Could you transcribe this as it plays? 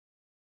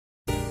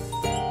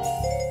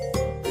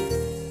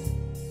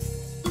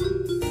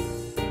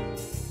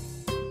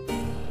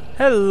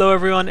Hello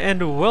everyone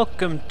and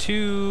welcome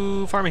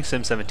to Farming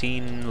Sim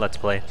 17 Let's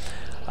Play.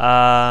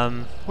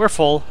 We're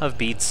full of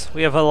beets.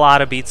 We have a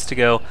lot of beets to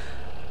go.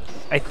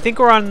 I think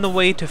we're on the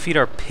way to feed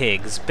our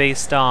pigs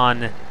based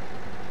on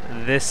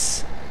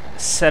this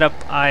setup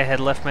I had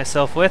left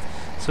myself with.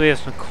 So we have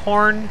some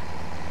corn,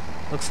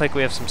 looks like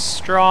we have some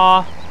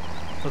straw,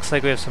 looks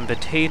like we have some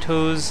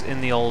potatoes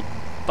in the old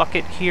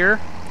bucket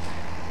here.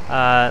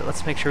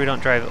 Let's make sure we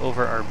don't drive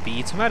over our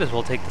beets. We might as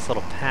well take this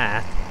little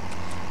path.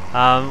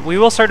 We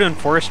will start doing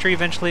forestry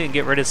eventually and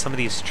get rid of some of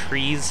these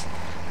trees.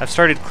 I've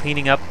started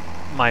cleaning up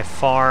my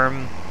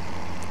farm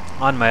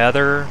on my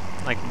other,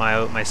 like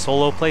my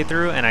solo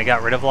playthrough, and I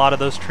got rid of a lot of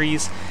those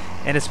trees,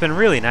 and it's been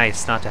really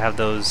nice not to have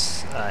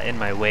those in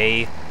my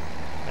way.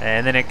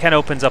 And then it kind of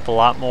opens up a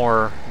lot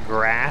more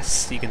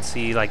grass. You can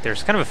see like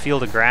there's kind of a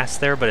field of grass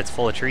there, but it's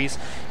full of trees.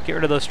 Get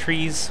rid of those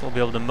trees, we'll be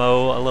able to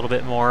mow a little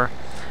bit more.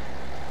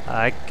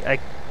 I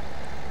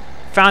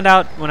found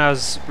out when I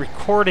was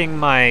recording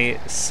my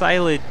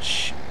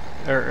silage,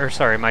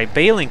 sorry, my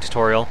baling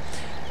tutorial,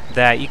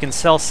 that you can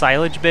sell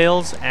silage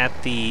bales at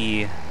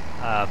the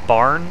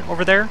barn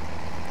over there,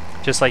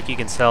 just like you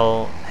can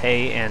sell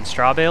hay and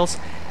straw bales,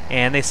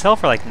 and they sell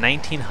for like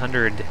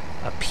 1900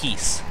 a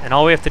piece, and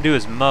all we have to do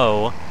is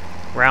mow,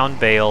 round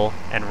bale,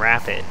 and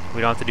wrap it. We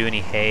don't have to do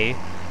any hay,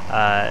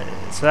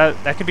 so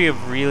that could be a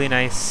really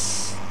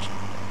nice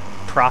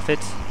profit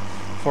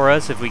for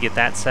us if we get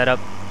that set up.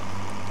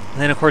 And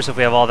then of course if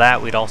we have all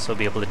that, we'd also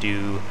be able to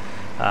do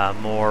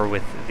more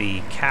with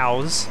the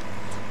cows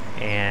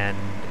and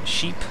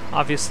sheep,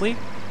 obviously.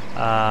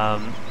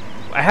 I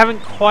haven't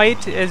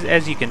quite,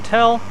 as you can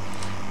tell,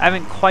 I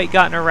haven't quite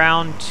gotten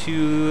around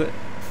to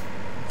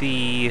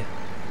the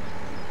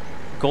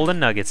golden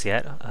nuggets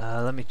yet.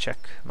 Let me check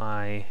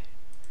my...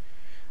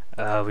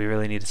 we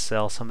really need to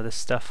sell some of this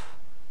stuff.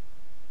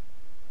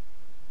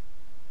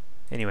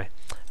 Anyway,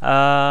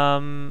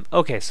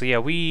 okay, so yeah,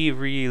 we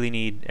really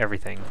need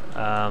everything.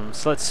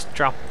 So let's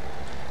drop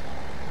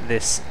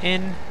this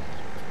in.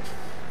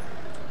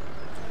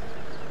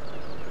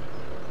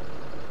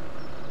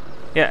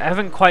 Yeah, I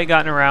haven't quite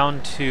gotten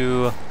around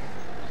to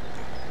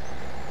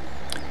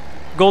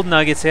gold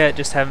nuggets yet.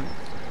 Just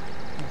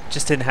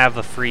didn't have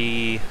a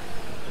free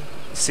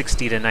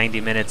 60 to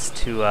 90 minutes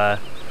to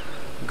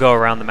go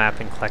around the map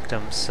and collect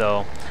them.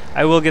 So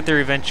I will get there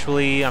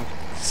eventually. I'm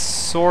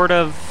sort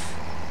of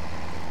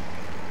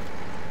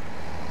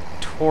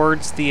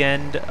towards the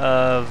end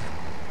of...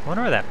 I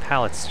wonder why that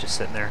pallet's just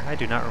sitting there. I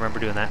do not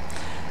remember doing that.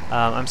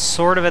 I'm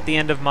sort of at the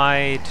end of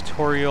my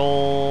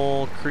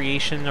tutorial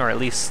creation, or at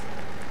least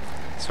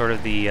sort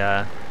of the...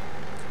 let's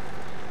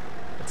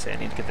see, I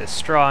need to get this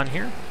straw in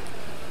here.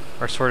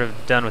 Or sort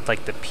of done with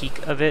like the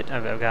peak of it.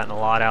 I've gotten a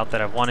lot out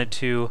that I've wanted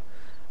to.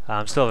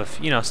 Still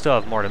have, still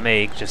have more to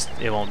make. Just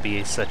it won't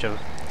be such a...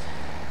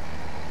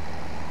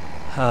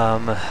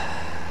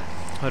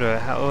 what do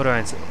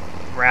I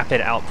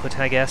rapid output,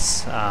 I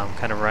guess,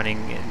 kind of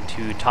running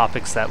into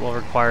topics that will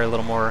require a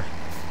little more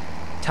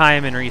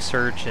time and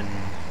research, and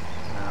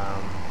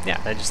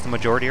yeah, just the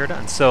majority are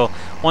done. So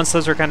once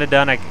those are kind of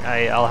done,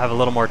 I'll have a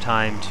little more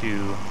time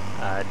to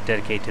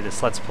dedicate to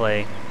this Let's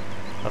Play,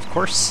 of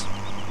course.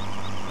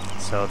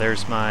 So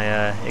there's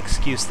my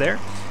excuse there.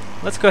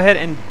 Let's go ahead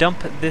and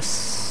dump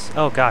this...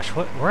 Oh gosh,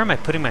 where am I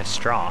putting my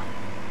straw?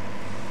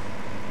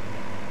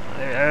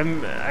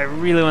 I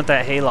really want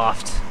that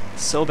hayloft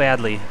so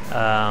badly.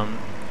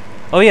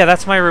 Oh yeah,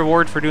 that's my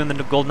reward for doing the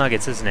gold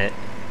nuggets, isn't it?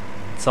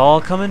 It's all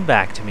coming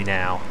back to me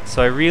now.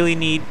 So I really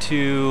need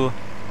to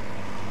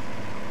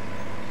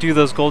do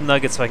those gold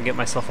nuggets so I can get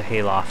myself a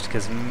hayloft,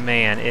 because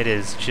man, it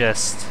is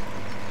just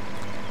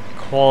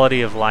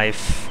quality of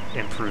life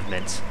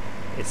improvement.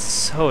 It's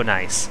so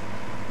nice.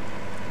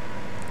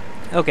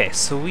 Okay,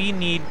 so we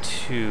need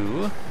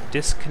to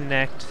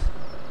disconnect...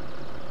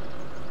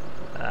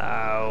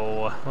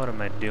 Oh, what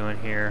am I doing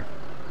here?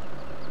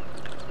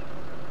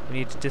 We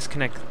need to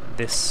disconnect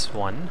this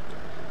one.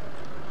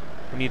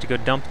 We need to go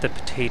dump the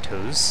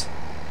potatoes.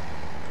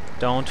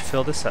 Don't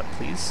fill this up,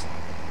 please.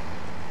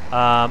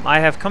 I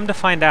have come to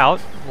find out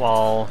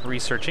while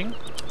researching,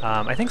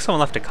 I think someone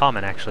left a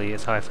comment actually,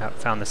 is how I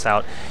found this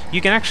out.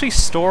 You can actually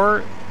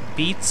store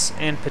beets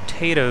and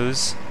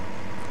potatoes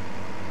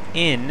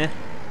in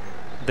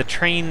the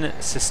train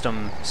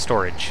system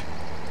storage.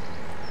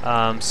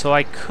 So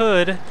I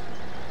could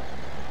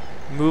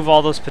move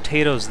all those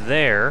potatoes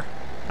there.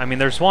 I mean,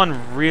 there's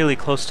one really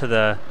close to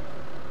the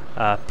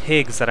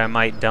pigs that I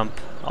might dump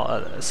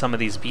some of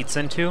these beets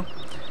into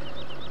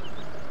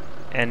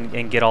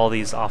and get all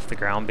these off the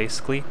ground,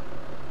 basically.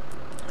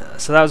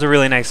 So that was a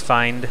really nice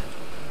find.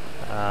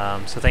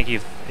 So thank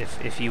you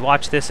if you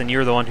watch this and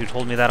you're the one who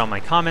told me that on my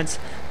comments.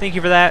 Thank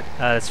you for that.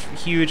 It's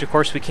huge. Of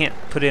course, we can't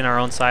put it in our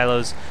own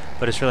silos,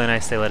 but it's really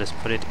nice they let us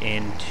put it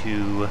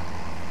into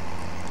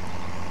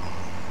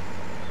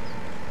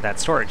that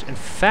storage. In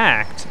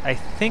fact, I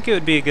think it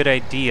would be a good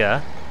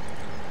idea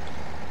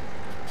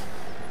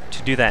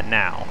to do that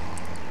now.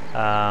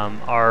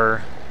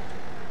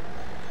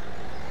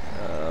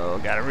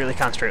 Oh, gotta really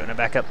concentrate when I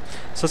back up.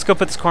 So let's go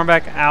put this corn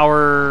back.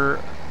 Our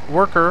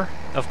worker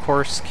of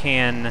course,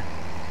 can...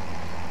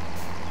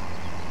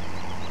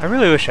 I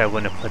really wish I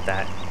wouldn't have put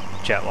that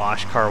jet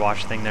wash, car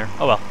wash thing there.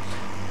 Oh well.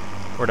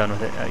 We're done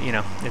with it. You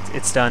know,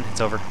 it's done. It's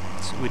over.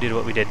 So we did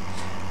what we did.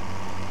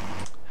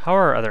 How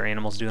are our other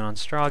animals doing on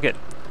straw? Good.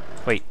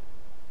 Wait.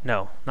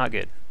 No, not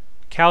good.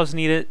 Cows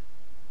need it.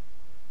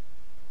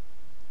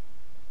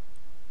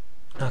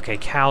 Okay,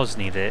 cows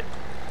need it.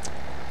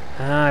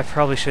 I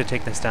probably should have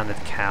taken this down to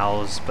the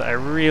cows, but I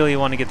really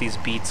want to get these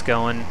beets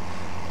going.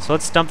 So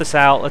let's dump this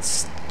out.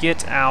 Let's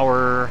get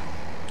our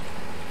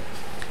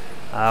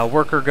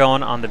worker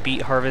going on the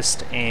beet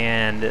harvest,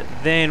 and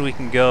then we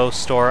can go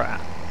store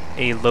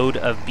a load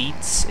of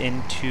beets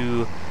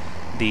into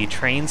the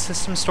train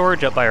system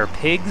storage up by our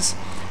pigs.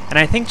 And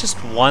I think just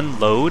one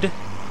load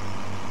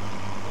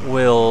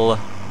will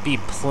be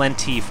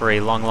plenty for a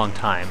long, long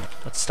time.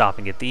 Let's stop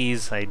and get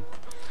these. I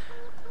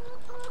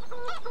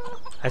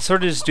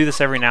sort of just do this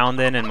every now and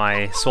then in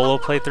my solo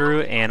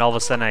playthrough, and all of a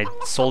sudden I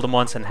sold them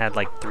once and had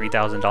like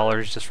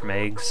 $3,000 just from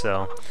eggs,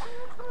 so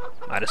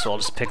might as well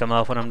just pick them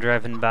up when I'm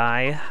driving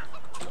by.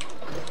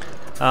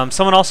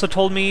 Someone also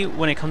told me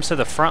when it comes to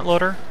the front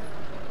loader,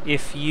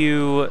 if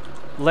you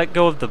let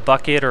go of the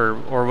bucket or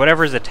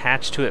whatever is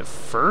attached to it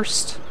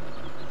first,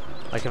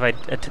 like if I,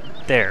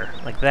 there,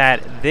 like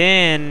that,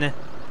 then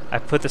I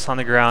put this on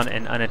the ground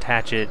and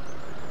unattach it,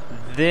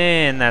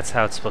 then that's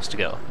how it's supposed to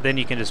go. Then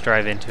you can just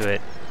drive into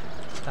it.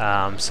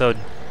 So,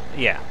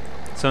 yeah.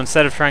 So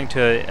instead of trying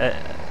to,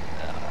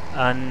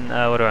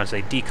 what do I want to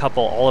say, decouple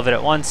all of it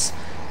at once,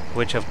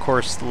 which of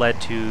course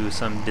led to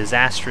some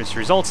disastrous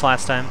results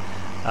last time,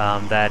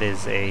 that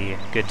is a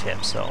good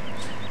tip. So,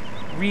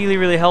 really,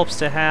 really helps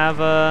to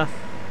have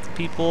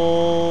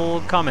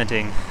people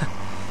commenting,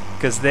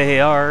 because they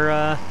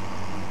are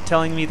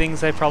telling me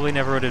things I probably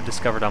never would have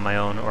discovered on my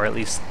own, or at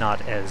least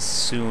not as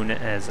soon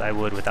as I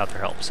would without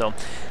their help. So,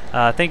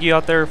 thank you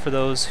out there for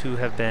those who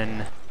have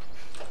been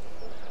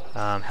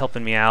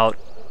helping me out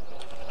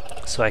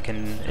so I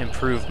can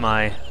improve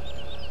my...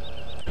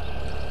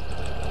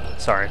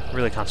 Sorry,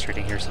 really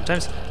concentrating here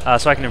sometimes.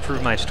 So I can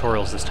improve my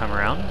tutorials this time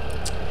around.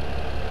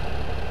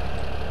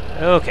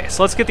 Okay,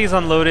 so let's get these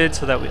unloaded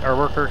so that our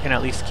worker can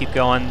at least keep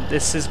going.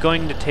 This is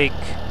going to take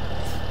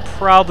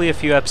probably a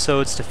few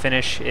episodes to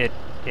finish.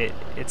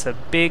 It's a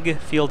big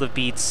field of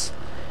beets.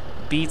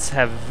 Beets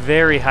have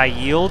very high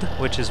yield,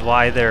 which is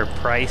why their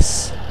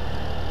price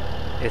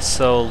is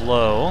so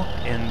low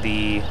in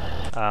the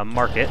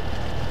market.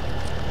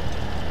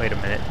 Wait a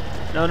minute.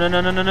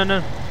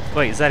 No.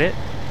 Wait, is that it?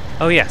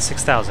 Oh yeah,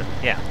 6,000.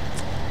 Yeah.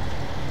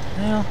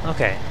 Well,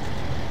 okay.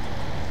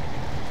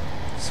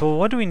 So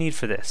what do we need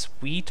for this?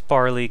 Wheat,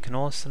 barley,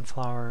 canola,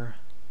 sunflower,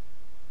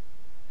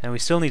 and we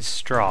still need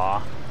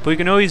straw. But we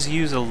can always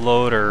use a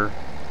loading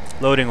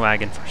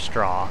wagon for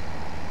straw.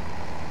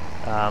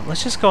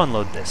 Let's just go and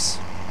load this.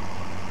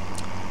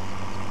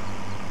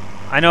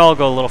 I know I'll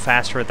go a little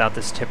faster without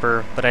this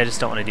tipper, but I just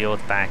don't want to deal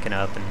with backing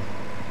up, and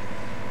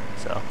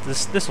so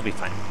this will be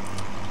fine.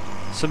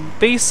 So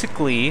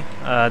basically,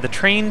 the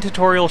train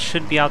tutorial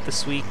should be out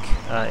this week,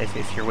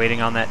 if you're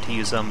waiting on that to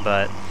use them,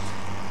 but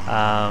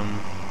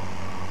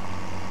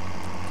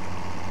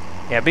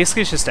yeah,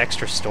 basically it's just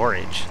extra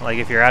storage. Like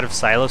if you're out of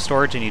silo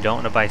storage and you don't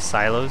want to buy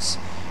silos,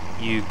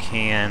 you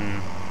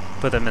can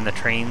put them in the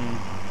train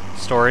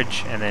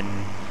storage and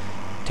then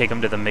take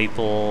them to the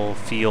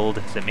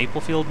Maplefield, is it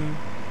Maplefield?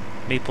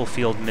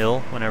 Maplefield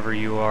Mill whenever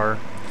you are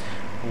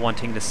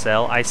wanting to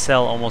sell. I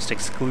sell almost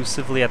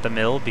exclusively at the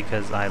mill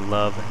because I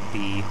love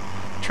the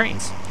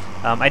trains.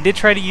 I did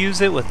try to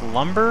use it with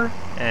lumber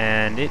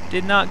and it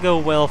did not go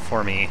well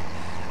for me.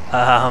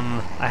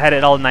 I had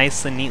it all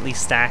nice and neatly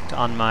stacked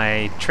on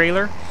my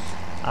trailer.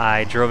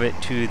 I drove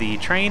it to the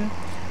train.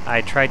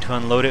 I tried to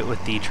unload it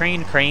with the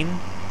train crane,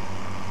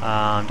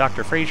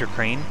 Dr. Fraser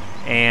crane,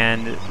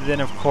 and then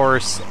of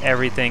course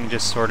everything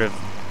just sort of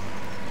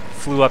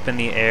flew up in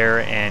the air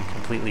and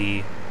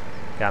completely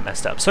got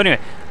messed up. So anyway,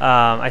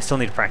 I still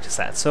need to practice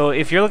that. So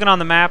if you're looking on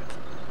the map,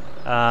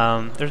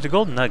 there's a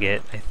gold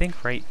nugget, I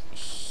think right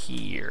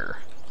here.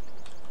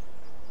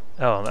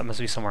 Oh, that must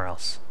be somewhere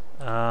else.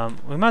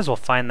 We might as well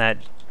find that.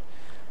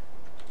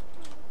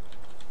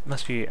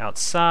 Must be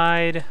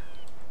outside.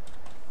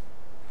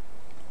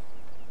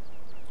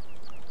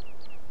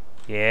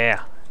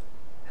 Yeah.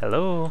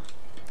 Hello.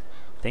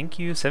 Thank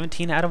you.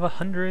 17 out of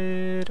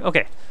 100.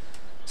 Okay.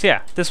 So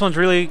yeah, this one's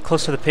really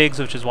close to the pigs,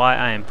 which is why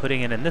I am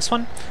putting it in this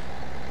one.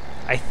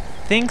 I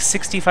think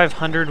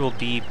 6,500 will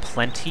be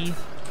plenty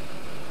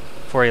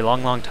for a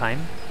long, long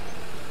time.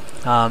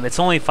 It's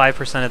only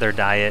 5% of their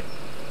diet.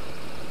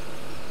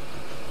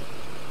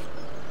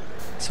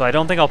 So I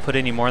don't think I'll put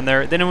any more in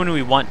there. Then when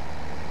we want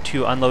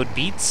to unload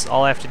beets,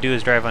 all I have to do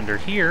is drive under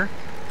here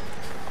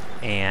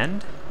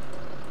and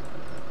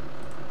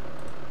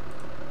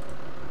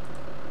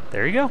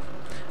there you go.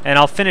 And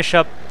I'll finish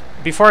up,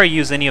 before I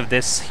use any of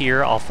this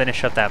here, I'll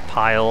finish up that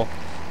pile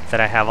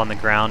that I have on the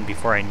ground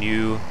before I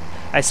knew.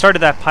 I started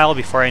that pile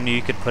before I knew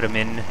you could put them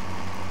in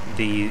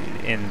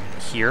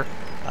here.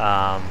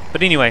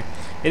 But anyway,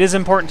 it is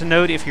important to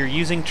note if you're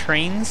using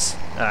trains,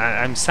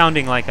 I'm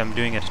sounding like I'm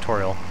doing a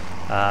tutorial,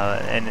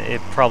 and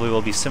it probably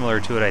will be similar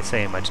to what I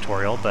say in my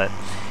tutorial. But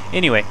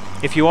anyway,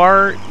 if you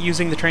are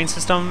using the train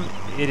system,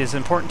 it is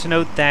important to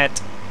note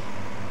that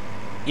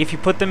if you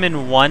put them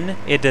in one,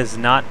 it does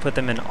not put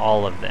them in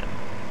all of them.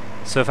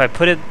 So if I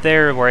put it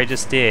there where I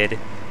just did,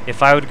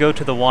 if I would go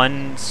to the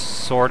one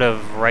sort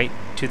of right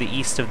to the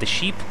east of the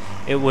sheep,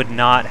 it would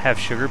not have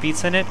sugar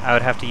beets in it. I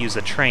would have to use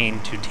a train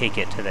to take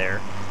it to there,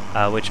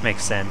 which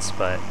makes sense,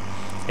 but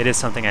it is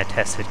something I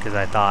tested because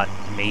I thought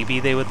maybe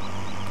they would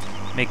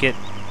make it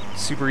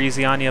super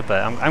easy on you,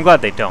 but I'm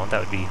glad they don't.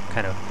 That would be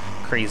kind of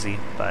crazy,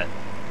 but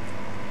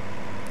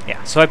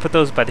yeah. So I put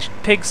those by the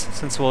pigs,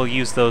 since we'll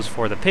use those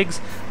for the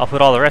pigs. I'll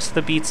put all the rest of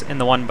the beets in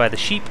the one by the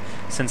sheep,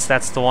 since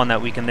that's the one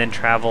that we can then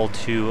travel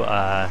to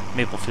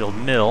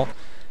Maplefield Mill.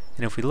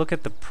 And if we look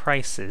at the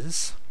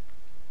prices,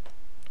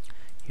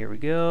 here we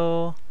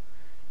go.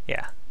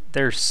 Yeah,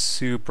 they're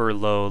super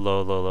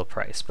low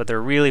price, but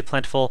they're really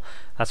plentiful.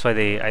 That's why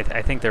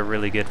I think they're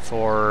really good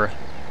for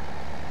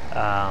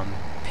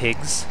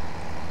pigs,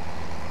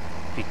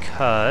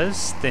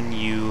 because then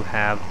you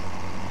have,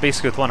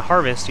 basically with one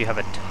harvest, you have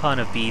a ton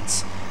of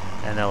beets,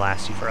 and they'll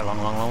last you for a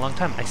long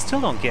time. I still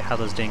don't get how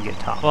those didn't get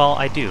topped. Well,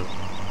 I do.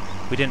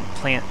 We didn't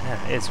plant.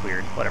 It's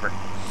weird. Whatever.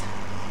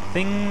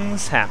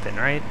 Things happen,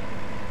 right?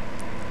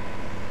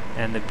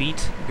 And the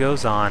beet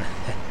goes on.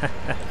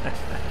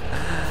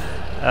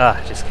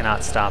 Just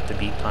cannot stop the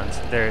beet puns.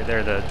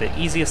 They're the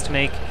easiest to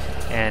make,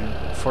 and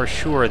for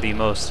sure the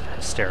most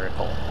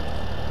hysterical.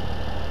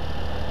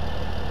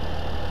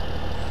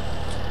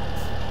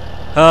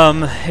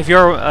 If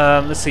you're,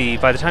 let's see,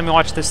 by the time you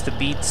watch this, the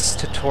beets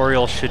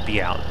tutorial should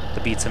be out.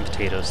 The beets and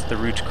potatoes, the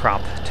root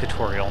crop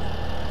tutorial.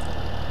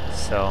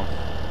 So,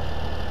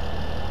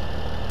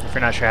 if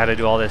you're not sure how to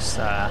do all this,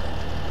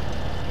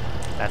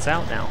 that's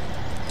out now.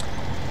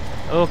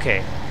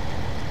 Okay,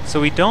 so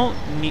we don't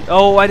need...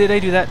 Oh, why did I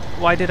do that?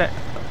 Why did I...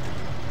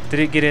 Did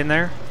it get in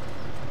there?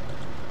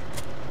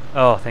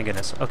 Oh, thank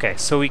goodness. Okay,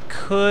 so we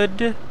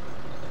could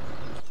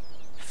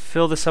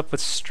fill this up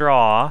with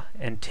straw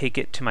and take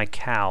it to my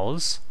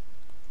cows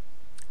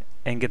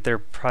and get their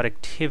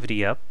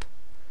productivity up.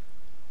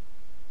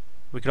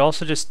 We could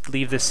also just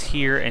leave this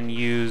here and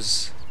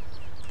use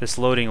this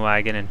loading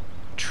wagon and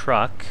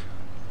truck.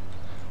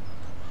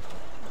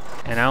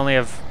 And I only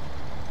have...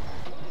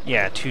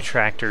 yeah, 2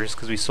 tractors,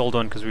 because we sold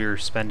one because we were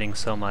spending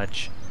so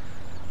much.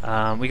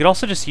 We could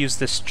also just use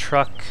this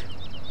truck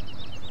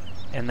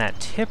and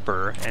that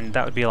tipper, and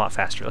that would be a lot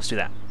faster. Let's do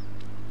that.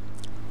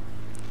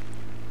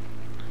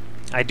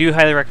 I do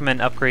highly recommend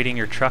upgrading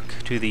your truck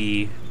to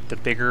the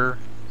bigger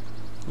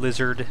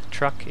lizard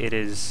truck.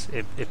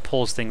 It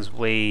pulls things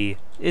way...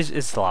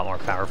 It's a lot more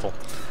powerful.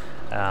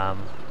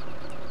 And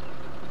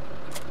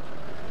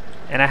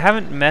I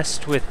haven't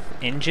messed with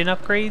engine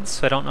upgrades,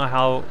 so I don't know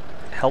how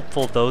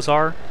helpful those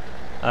are.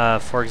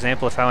 For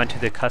example, if I went to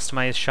the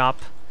customized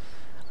shop,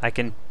 I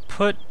can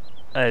put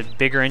a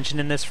bigger engine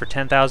in this for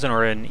 10,000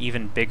 or an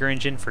even bigger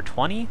engine for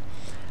 20,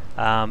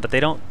 but they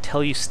don't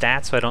tell you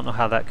stats, so I don't know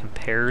how that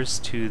compares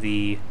to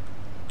the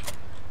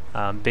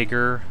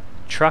bigger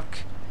truck.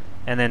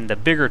 And then the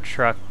bigger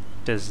truck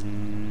does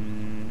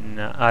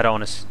I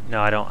don't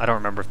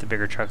remember if the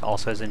bigger truck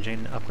also has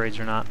engine upgrades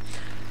or not.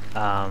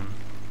 Are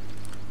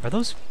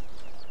those...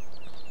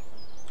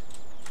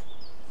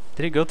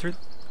 Did it go through?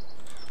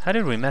 How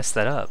did we mess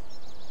that up?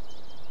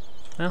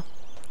 Well,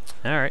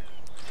 alright.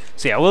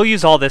 So yeah, we'll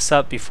use all this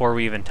up before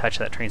we even touch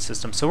that train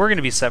system. So we're going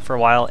to be set for a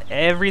while.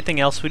 Everything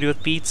else we do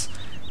with beets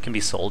can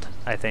be sold,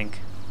 I think.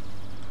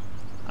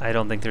 I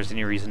don't think there's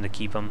any reason to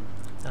keep them.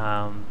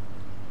 I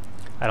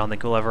don't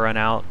think we'll ever run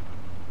out.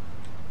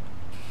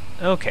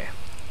 Okay.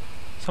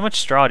 So how much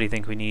straw do you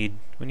think we need?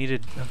 We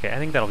needed... Okay, I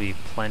think that'll be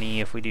plenty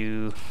if we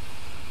do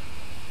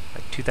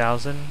like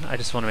 2,000. I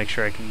just want to make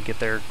sure I can get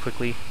there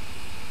quickly.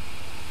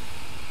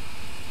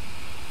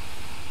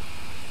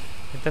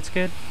 Think that's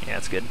good? Yeah,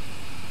 that's good.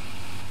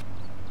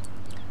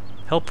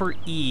 Helper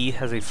E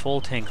has a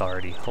full tank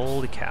already.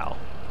 Holy cow.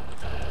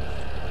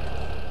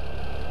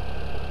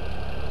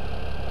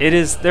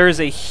 There is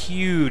a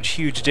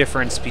huge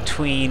difference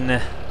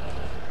between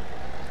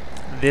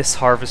this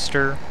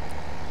harvester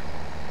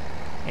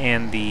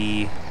and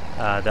the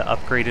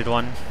upgraded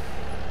one.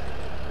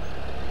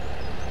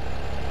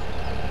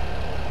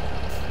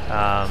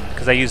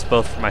 Because I used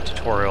both for my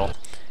tutorial.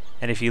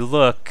 And if you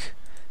look,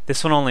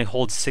 this one only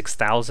holds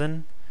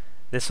 6,000.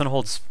 This one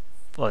holds,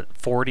 what,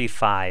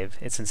 45.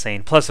 It's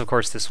insane. Plus, of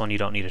course, this one you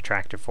don't need a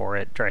tractor for.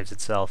 It drives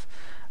itself.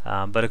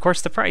 But, of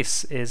course, the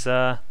price is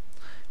a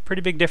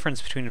pretty big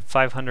difference between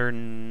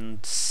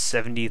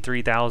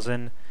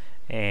 573,000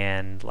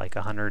 and, like,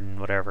 100 and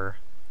whatever.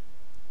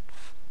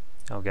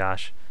 Oh,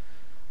 gosh.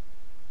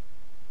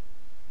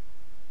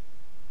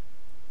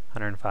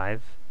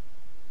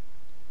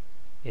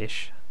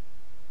 105-ish.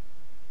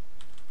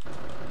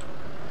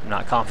 I'm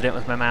not confident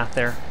with my math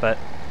there, but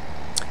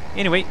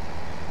anyway,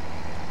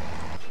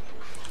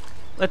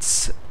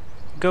 let's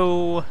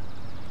go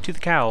to the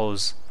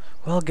cows.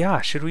 Well,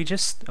 gosh, should we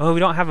just... Oh, we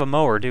don't have a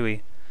mower, do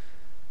we?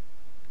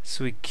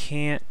 So we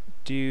can't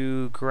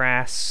do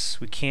grass,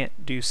 we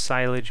can't do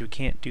silage, we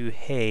can't do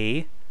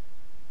hay.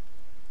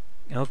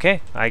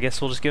 Okay, I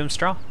guess we'll just give him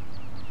straw.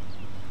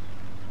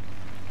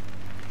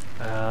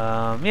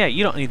 Yeah,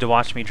 you don't need to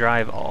watch me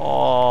drive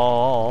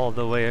all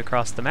the way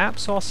across the map,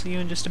 so I'll see you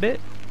in just a bit.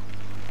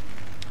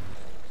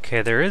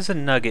 Okay, there is a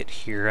nugget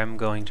here I'm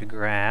going to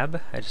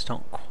grab. I just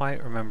don't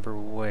quite remember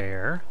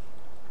where.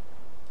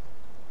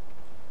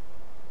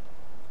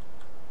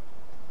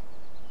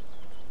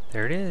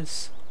 There it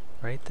is,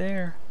 right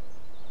there.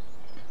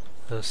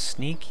 Those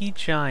sneaky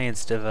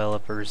Giants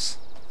developers.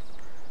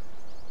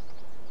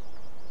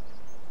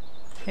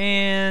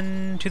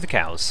 And to the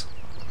cows.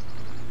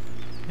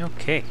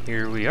 Okay,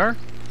 here we are.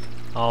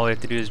 All we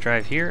have to do is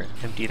drive here,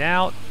 empty it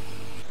out.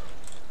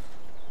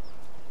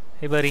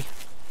 Hey, buddy.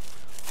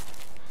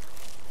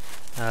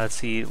 Let's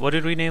see, what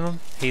did we name him?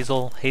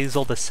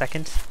 Hazel the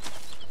Second.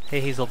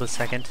 Hey, Hazel the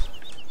Second.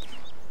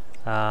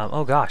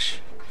 Oh gosh,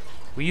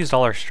 we used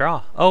all our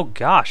straw. Oh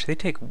gosh, they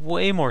take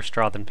way more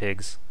straw than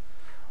pigs.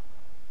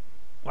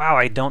 Wow,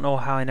 I don't know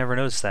how I never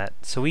noticed that.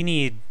 So we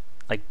need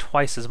like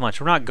twice as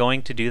much. We're not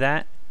going to do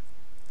that.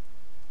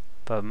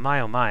 But my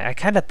oh my, I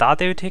kind of thought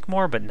they would take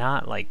more, but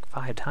not like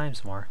 5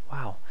 times more.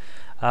 Wow.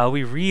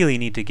 We really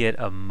need to get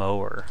a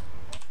mower.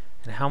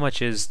 And how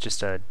much is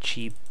just a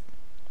cheap...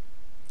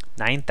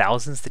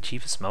 9,000's the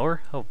cheapest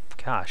mower? Oh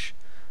gosh.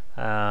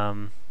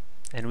 And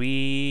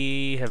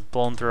we have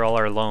blown through all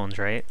our loans,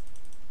 right?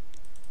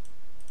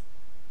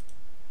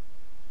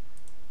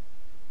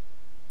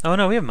 Oh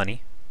no, we have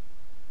money.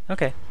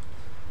 Okay.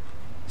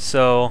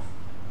 So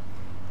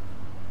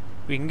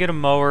we can get a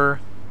mower.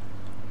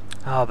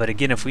 Oh, but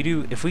again, if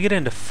we get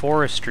into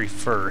forestry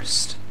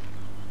first,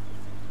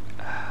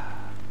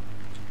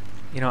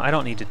 you know, I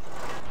don't need to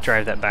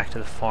drive that back to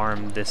the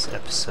farm this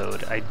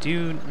episode. I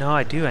do.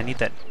 I need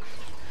that.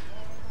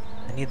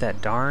 I need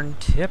that darn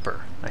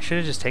tipper. I should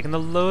have just taken the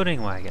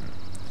loading wagon.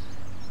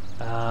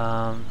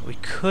 We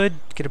could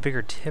get a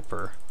bigger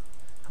tipper.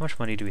 How much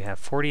money do we have?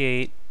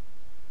 48.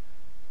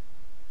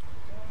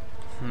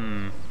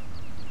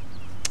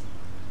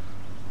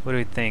 What do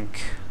we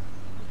think?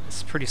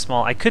 It's pretty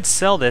small. I could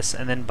sell this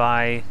and then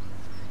buy...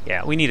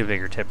 Yeah, we need a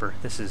bigger tipper.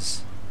 This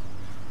is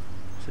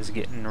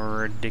getting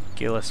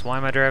ridiculous. Why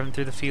am I driving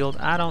through the field?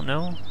 I don't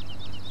know.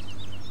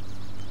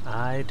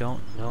 I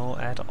don't know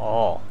at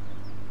all.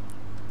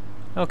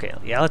 Okay,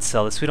 yeah, let's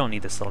sell this. We don't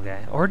need this little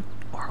guy. Or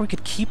we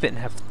could keep it and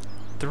have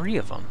 3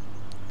 of them.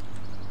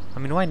 I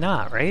mean, why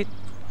not, right?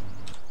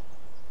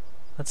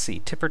 Let's see.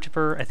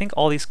 Tipper. I think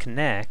all these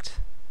connect.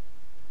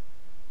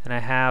 And I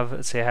have,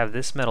 let's say I have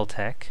this metal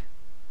tech.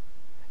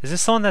 Is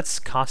this the one that's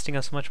costing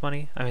us much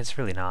money? I mean, it's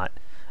really not.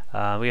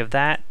 We have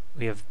that.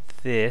 We have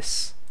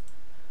this.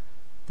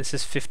 This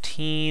is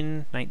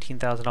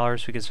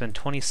 $19,000. We could spend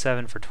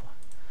 27 for.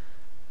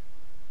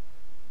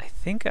 I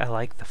think I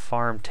like the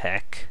farm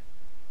tech.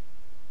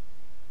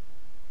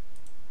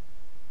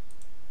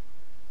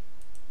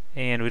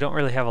 And we don't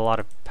really have a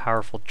lot of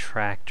powerful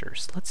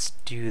tractors. Let's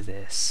do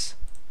this.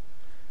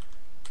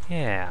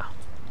 Yeah.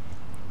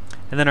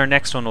 And then our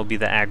next one will be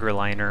the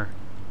AgriLiner,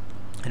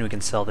 and we can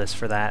sell this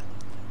for that.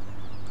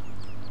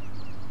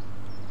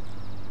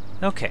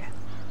 Okay.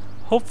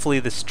 Hopefully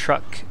this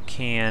truck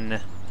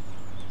can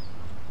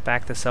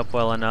back this up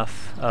well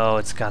enough. Oh,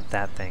 it's got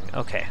that thing.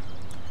 Okay.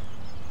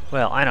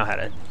 Well, I know how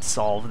to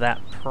solve that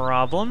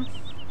problem.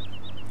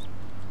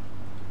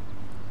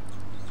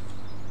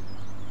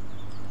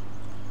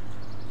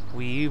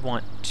 We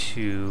want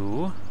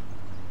to...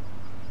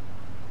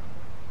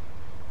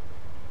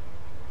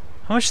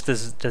 How much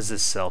does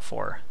this sell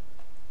for?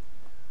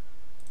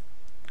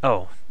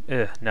 Oh,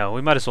 no,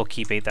 we might as well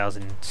keep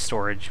 8,000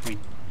 storage. We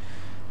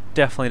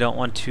definitely don't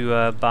want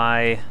to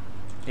buy...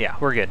 Yeah,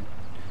 we're good.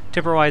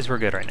 Tipper-wise, we're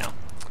good right now.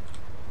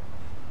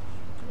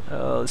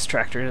 Oh, this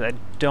tractor, I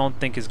don't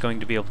think is going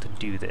to be able to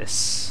do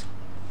this.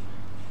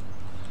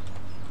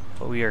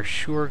 But we are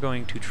sure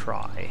going to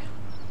try.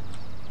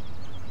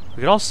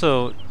 We could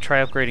also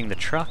try upgrading the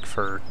truck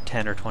for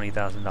 $10,000 or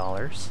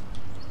 $20,000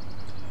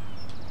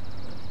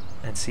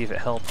 and see if it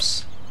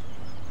helps.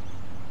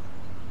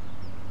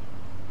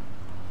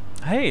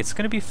 Hey, it's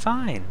gonna be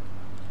fine.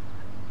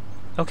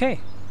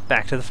 Okay,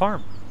 back to the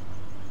farm.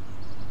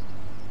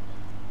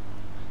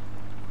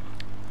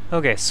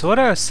 Okay, so what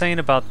I was saying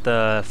about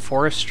the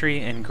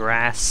forestry and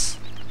grass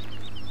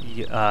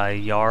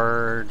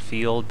yard,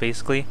 field,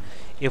 basically,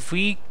 if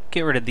we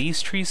get rid of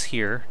these trees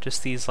here,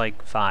 just these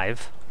like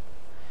 5,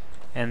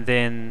 and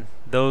then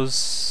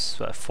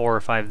those 4 or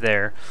 5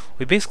 there,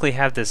 we basically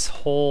have this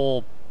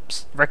whole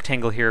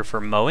rectangle here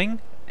for mowing,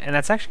 and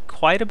that's actually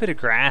quite a bit of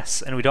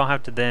grass, and we don't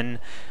have to then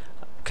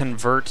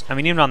convert. I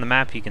mean, even on the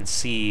map you can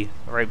see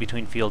right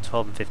between field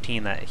 12 and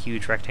 15 that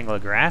huge rectangle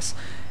of grass.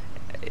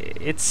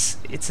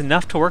 It's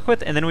enough to work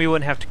with, and then we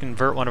wouldn't have to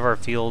convert one of our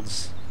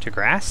fields to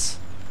grass,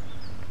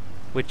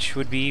 which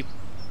would be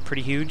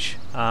pretty huge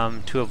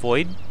to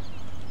avoid.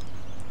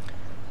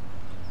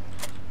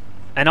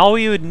 And all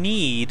we would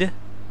need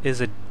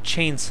is a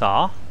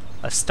chainsaw,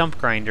 a stump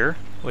grinder,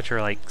 which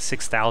are like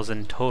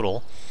 6,000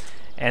 total,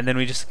 and then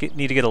we just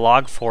need to get a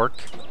log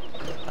fork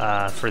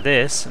for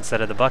this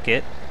instead of the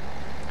bucket.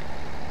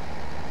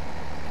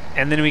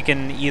 And then we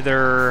can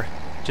either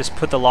just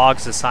put the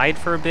logs aside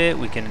for a bit,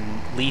 we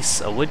can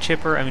lease a wood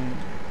chipper, I mean,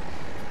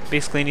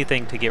 basically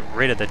anything to get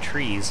rid of the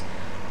trees.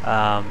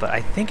 But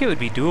I think it would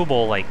be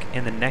doable, like,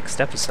 in the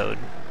next episode.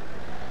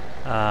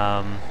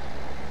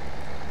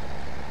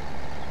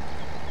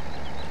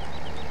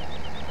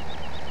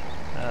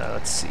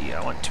 Let's see,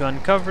 I want to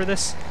uncover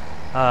this.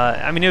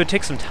 I mean, it would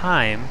take some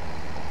time,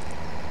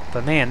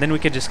 but man, then we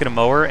could just get a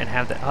mower and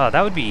have that. Oh,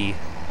 that would be...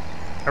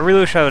 I really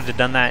wish I would have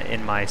done that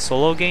in my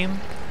solo game.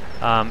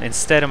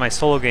 Instead of my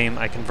solo game,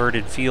 I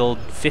converted field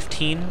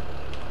 15,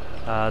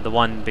 the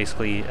one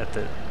basically at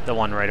the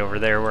one right over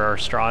there where our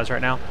straw is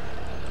right now.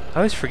 I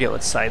always forget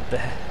what side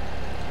the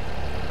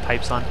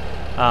pipe's on.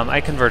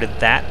 I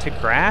converted that to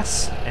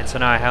grass, and so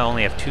now I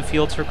only have 2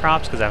 fields for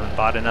crops because I haven't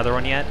bought another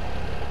one yet.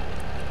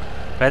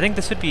 But I think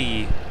this would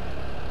be...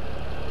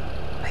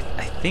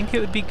 I think it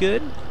would be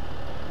good.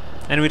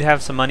 And we'd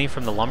have some money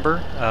from the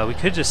lumber. We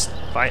could just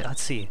buy...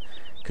 Let's see.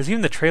 Because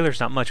even the trailer's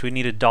not much. We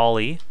need a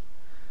dolly.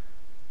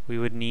 We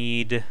would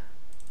need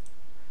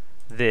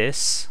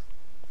this.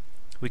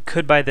 We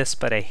could buy this,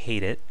 but I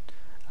hate it.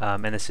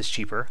 And this is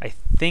cheaper. I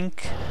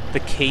think the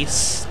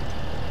case...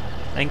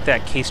 I think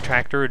that case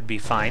tractor would be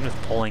fine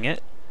with pulling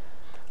it.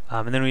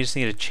 And then we just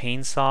need a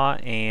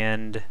chainsaw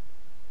and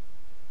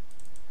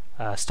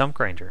a stump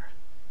grinder.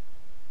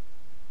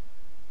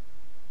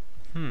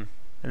 And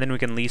then we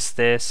can lease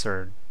this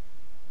or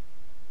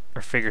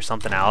figure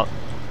something out.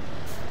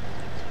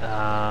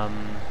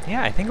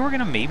 Yeah, I think we're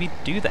gonna maybe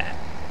do that.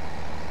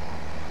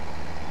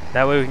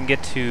 That way we can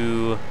get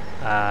to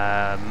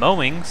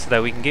mowing, so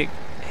that we can get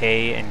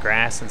hay and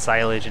grass and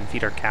silage and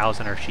feed our cows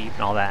and our sheep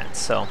and all that.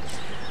 So,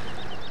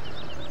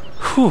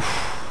 whew.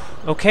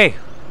 Okay,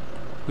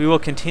 we will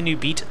continue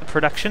beet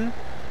production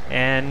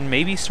and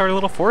maybe start a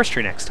little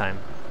forestry next time.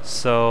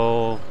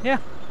 So yeah,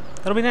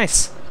 that'll be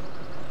nice.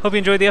 Hope you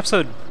enjoyed the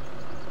episode.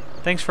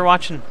 Thanks for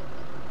watching.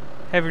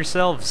 Have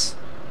yourselves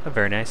a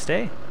very nice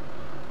day.